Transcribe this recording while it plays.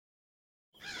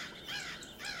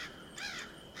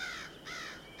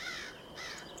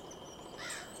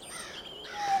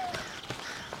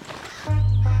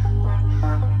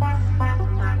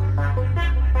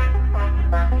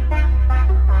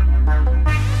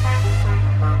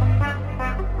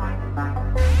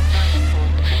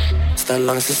sta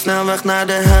langs de snelweg naar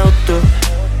de hel toe.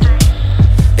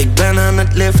 Ik ben aan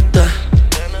het liften.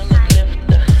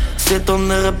 Zit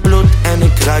onder het bloed en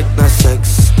ik ruik naar seks,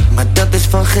 maar dat is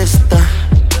van gisteren.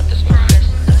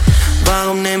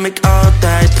 Waarom neem ik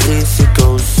altijd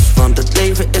risico's? Want het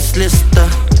leven is listen.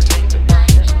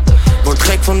 Word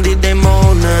gek van die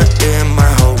demonen in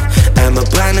mijn hoofd en mijn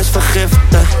brein is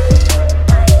vergiften.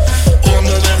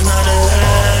 Onderweg naar de hel.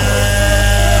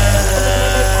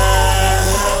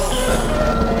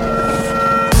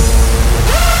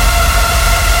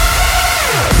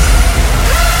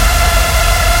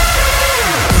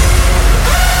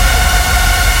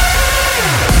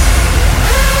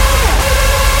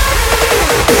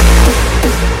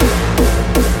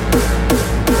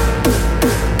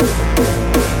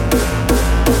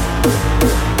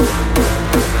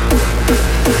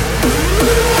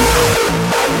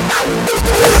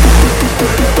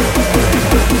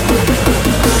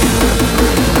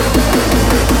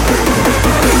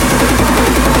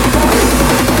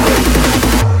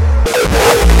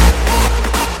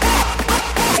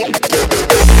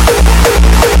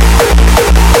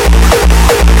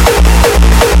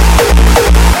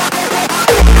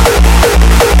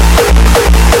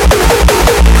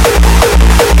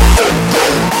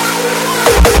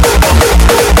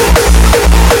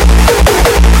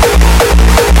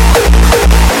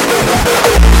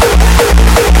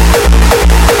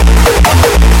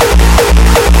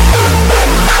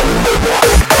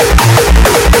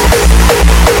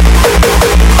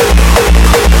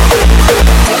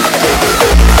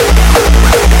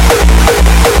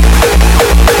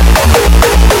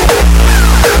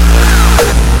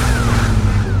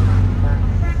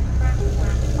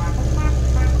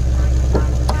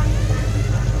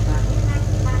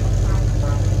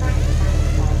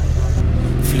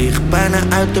 Vlieg bijna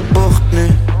uit de bocht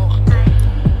nu.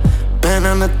 Ben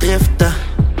aan het driften.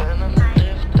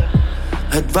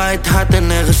 Het waait hard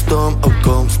en er is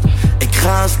stormopkomst. Ik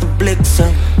ga als de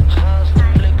bliksem.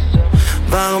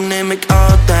 Waarom neem ik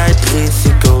altijd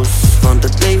risico's? Want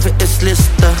het leven is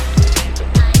listen.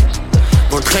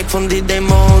 Word gek van die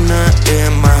demonen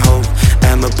in mijn hoofd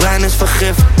en mijn brein is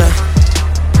vergiften.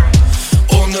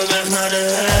 Onderweg naar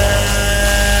de hel.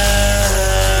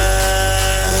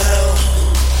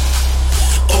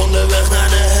 Onderweg naar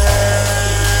de